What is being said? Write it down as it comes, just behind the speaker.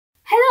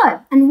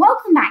Hello, and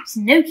welcome back to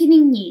No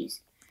Kidding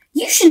News.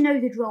 You should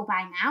know the drill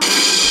by now.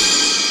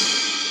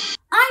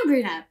 I'm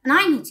Bruno, and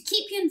I'm here to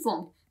keep you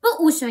informed, but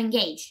also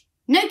engaged.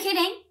 No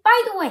kidding.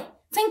 By the way,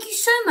 thank you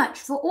so much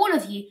for all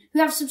of you who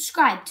have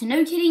subscribed to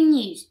No Kidding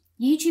News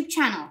YouTube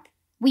channel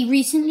we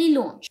recently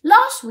launched.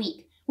 Last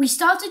week, we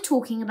started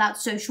talking about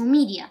social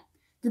media,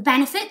 the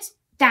benefits,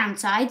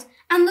 downsides,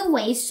 and the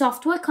ways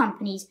software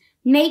companies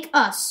make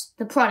us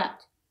the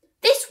product.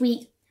 This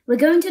week, we're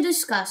going to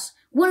discuss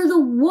one of the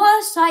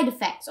worst side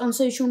effects on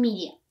social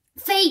media: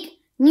 fake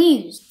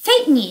news.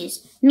 Fake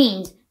news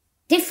means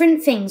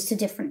different things to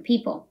different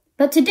people,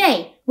 but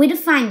today we're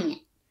defining it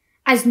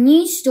as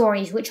news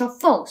stories which are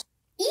false.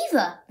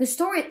 Either the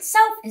story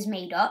itself is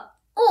made up,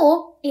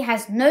 or it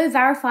has no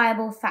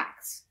verifiable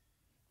facts,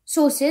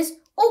 sources,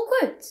 or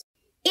quotes.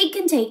 It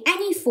can take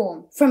any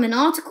form, from an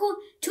article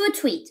to a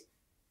tweet.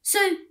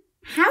 So,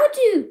 how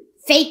do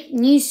fake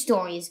news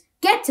stories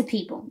get to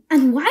people,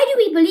 and why do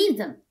we believe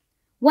them?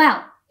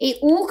 Well, it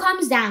all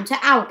comes down to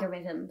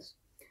algorithms.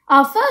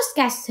 Our first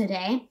guest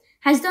today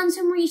has done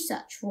some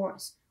research for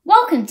us.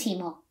 Welcome,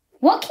 Timur.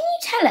 What can you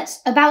tell us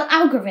about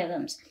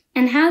algorithms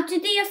and how do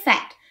they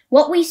affect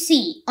what we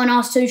see on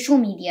our social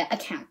media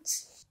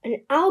accounts?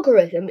 An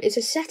algorithm is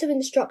a set of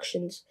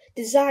instructions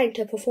designed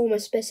to perform a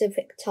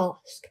specific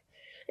task.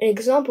 An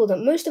example that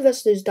most of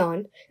us has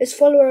done is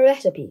follow a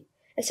recipe,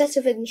 a set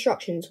of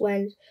instructions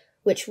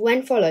which,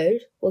 when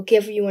followed, will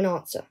give you an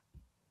answer.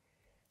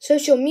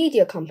 Social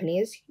media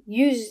companies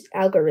use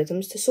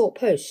algorithms to sort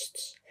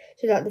posts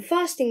so that the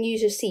first thing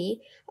users see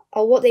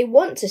are what they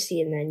want to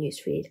see in their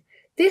newsfeed.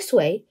 This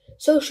way,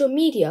 social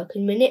media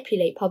can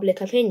manipulate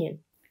public opinion.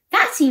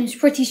 That seems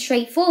pretty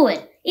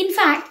straightforward. In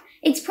fact,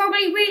 it's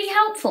probably really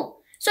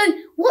helpful. So,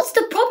 what's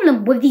the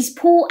problem with these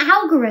poor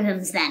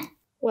algorithms then?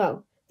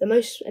 Well, the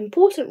most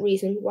important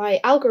reason why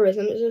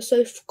algorithms are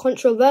so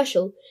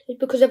controversial is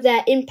because of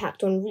their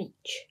impact on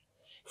reach.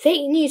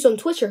 Fake news on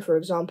Twitter, for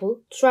example,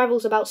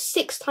 travels about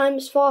 6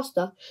 times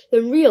faster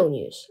than real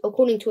news,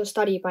 according to a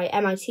study by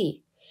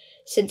MIT,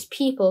 since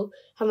people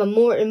have a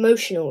more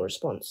emotional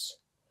response.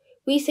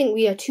 We think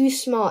we are too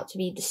smart to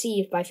be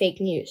deceived by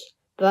fake news,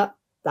 but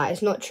that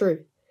is not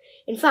true.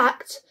 In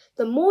fact,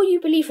 the more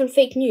you believe in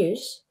fake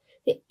news,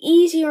 the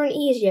easier and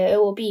easier it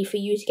will be for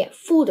you to get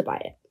fooled by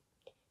it.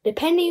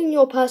 Depending on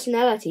your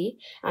personality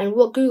and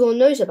what Google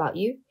knows about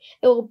you,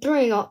 it will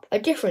bring up a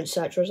different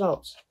search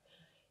result.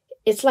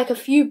 It's like a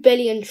few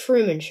billion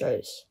Truman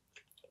shows.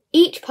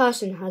 Each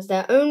person has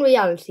their own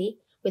reality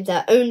with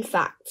their own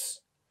facts.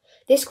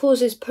 This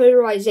causes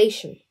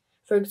polarization.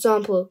 For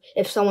example,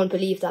 if someone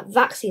believed that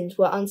vaccines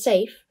were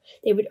unsafe,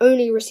 they would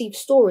only receive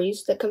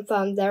stories that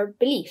confirmed their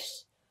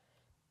beliefs.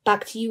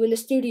 Back to you in the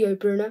studio,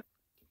 Bruno.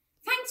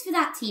 Thanks for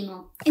that,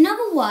 Timur. In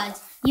other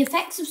words, the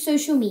effects of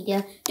social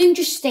media don't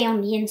just stay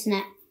on the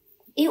internet.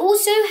 It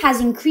also has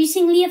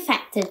increasingly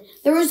affected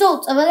the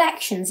results of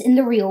elections in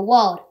the real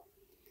world.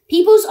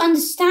 People's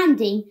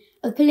understanding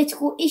of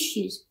political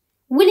issues,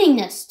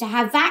 willingness to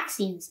have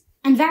vaccines,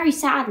 and very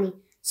sadly,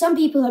 some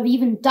people have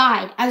even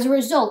died as a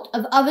result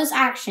of others'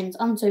 actions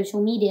on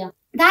social media.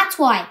 That's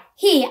why,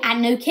 here at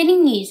No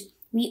Kidding News,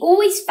 we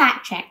always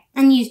fact check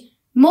and use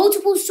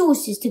multiple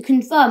sources to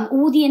confirm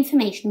all the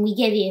information we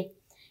give you.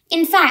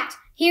 In fact,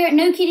 here at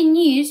No Kidding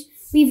News,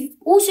 we've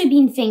also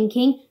been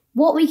thinking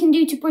what we can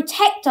do to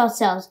protect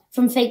ourselves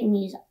from fake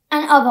news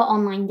and other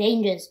online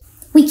dangers.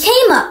 We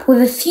came up with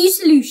a few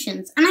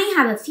solutions, and I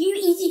have a few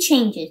easy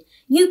changes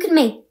you can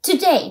make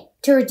today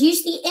to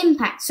reduce the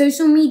impact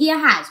social media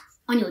has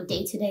on your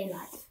day-to-day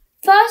life.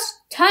 First,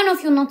 turn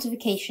off your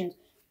notifications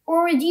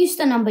or reduce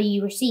the number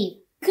you receive.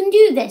 You can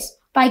do this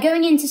by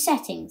going into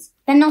settings,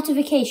 then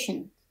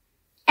notifications.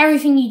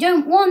 Everything you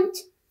don't want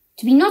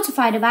to be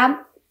notified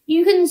about,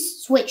 you can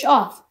switch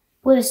off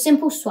with a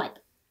simple swipe.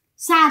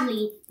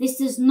 Sadly, this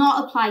does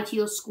not apply to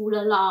your school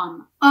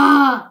alarm.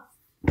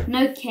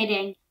 No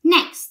kidding.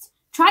 Next,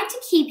 try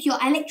to keep your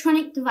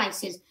electronic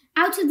devices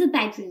out of the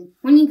bedroom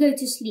when you go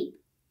to sleep.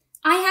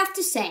 I have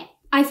to say,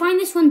 I find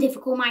this one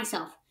difficult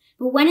myself,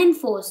 but when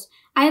enforced,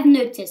 I have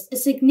noticed a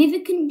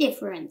significant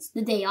difference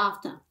the day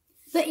after.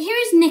 But here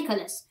is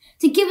Nicholas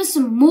to give us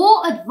some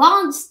more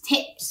advanced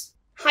tips.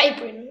 Hi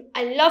Bruno,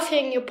 I love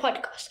hearing your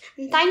podcast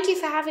and thank you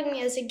for having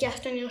me as a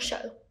guest on your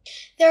show.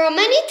 There are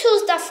many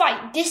tools that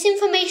fight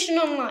disinformation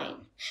online.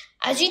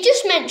 As you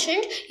just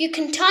mentioned, you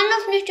can turn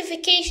off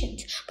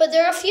notifications, but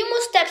there are a few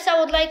more steps I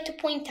would like to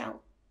point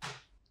out.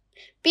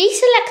 Be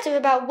selective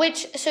about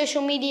which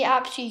social media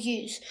apps you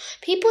use.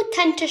 People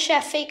tend to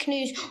share fake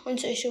news on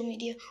social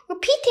media,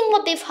 repeating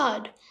what they've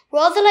heard,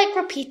 rather like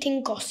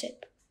repeating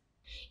gossip.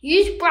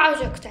 Use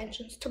browser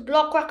extensions to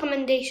block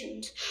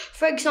recommendations.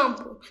 For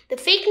example, the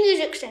fake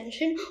news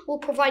extension will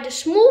provide a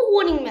small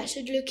warning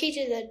message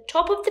located at the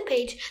top of the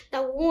page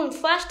that will warn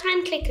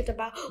first-time clickers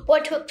about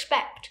what to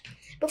expect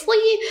before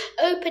you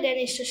open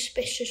any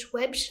suspicious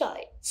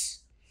websites.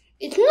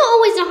 It's not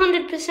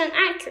always 100%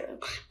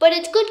 accurate, but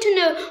it's good to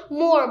know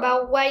more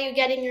about where you're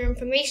getting your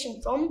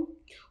information from.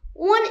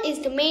 One is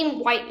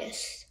domain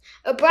whitelist.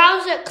 a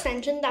browser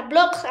extension that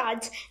blocks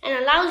ads and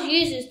allows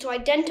users to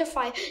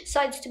identify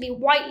sites to be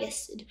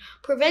whitelisted,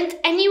 prevents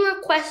any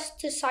requests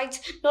to sites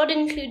not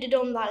included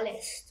on that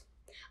list.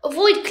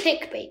 Avoid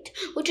clickbait,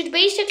 which is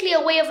basically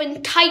a way of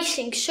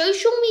enticing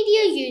social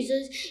media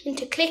users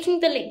into clicking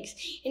the links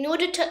in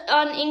order to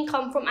earn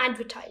income from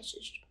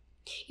advertisers.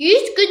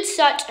 Use good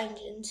search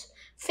engines.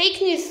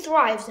 Fake news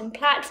thrives in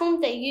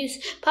platforms that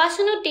use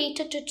personal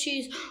data to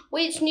choose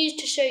which news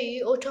to show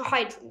you or to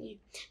hide from you,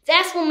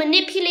 therefore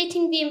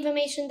manipulating the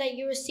information that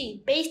you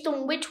receive based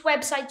on which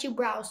website you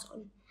browse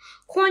on.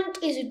 Quant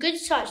is a good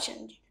search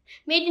engine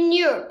made in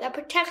Europe that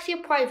protects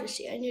your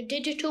privacy and your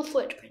digital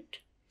footprint.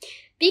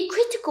 Be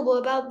critical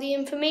about the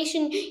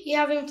information you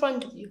have in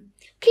front of you.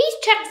 Please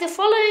check the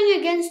following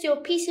against your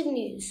piece of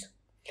news.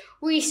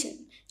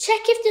 Recent.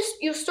 Check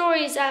if your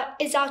story is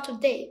out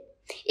of date.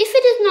 If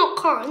it is not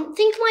current,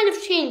 things might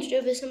have changed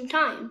over some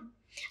time.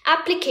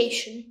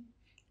 Application.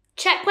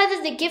 Check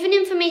whether the given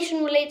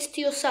information relates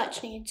to your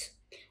search needs.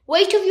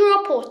 Weight of your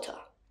reporter.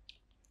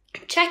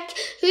 Check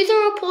who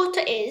the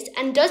reporter is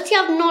and does he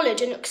have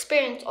knowledge and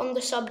experience on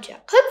the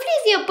subject. Hopefully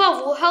the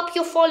above will help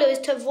your followers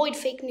to avoid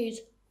fake news.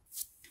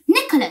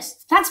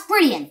 Nicholas, that's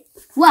brilliant.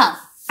 Well,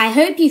 I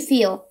hope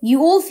you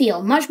all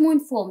feel much more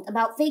informed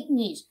about fake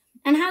news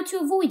and how to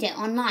avoid it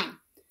online.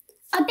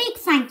 A big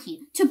thank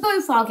you to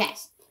both our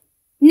guests,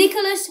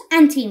 Nicholas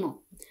and Timur,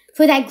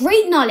 for their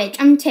great knowledge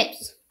and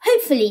tips.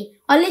 Hopefully,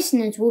 our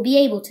listeners will be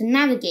able to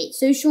navigate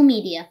social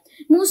media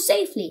more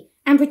safely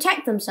and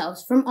protect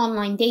themselves from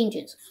online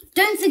dangers.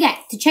 Don't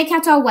forget to check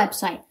out our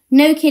website,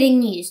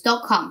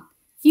 NoKiddingNews.com.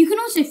 You can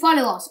also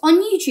follow us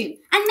on YouTube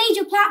and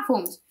major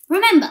platforms.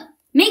 Remember,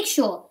 make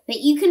sure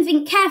that you can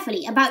think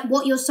carefully about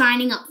what you're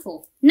signing up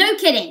for. No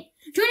kidding!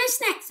 Join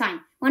us next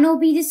time when we'll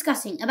be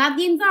discussing about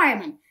the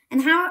environment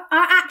and how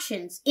our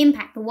actions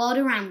impact the world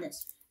around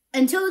us.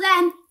 Until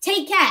then,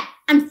 take care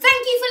and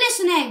thank you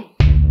for listening!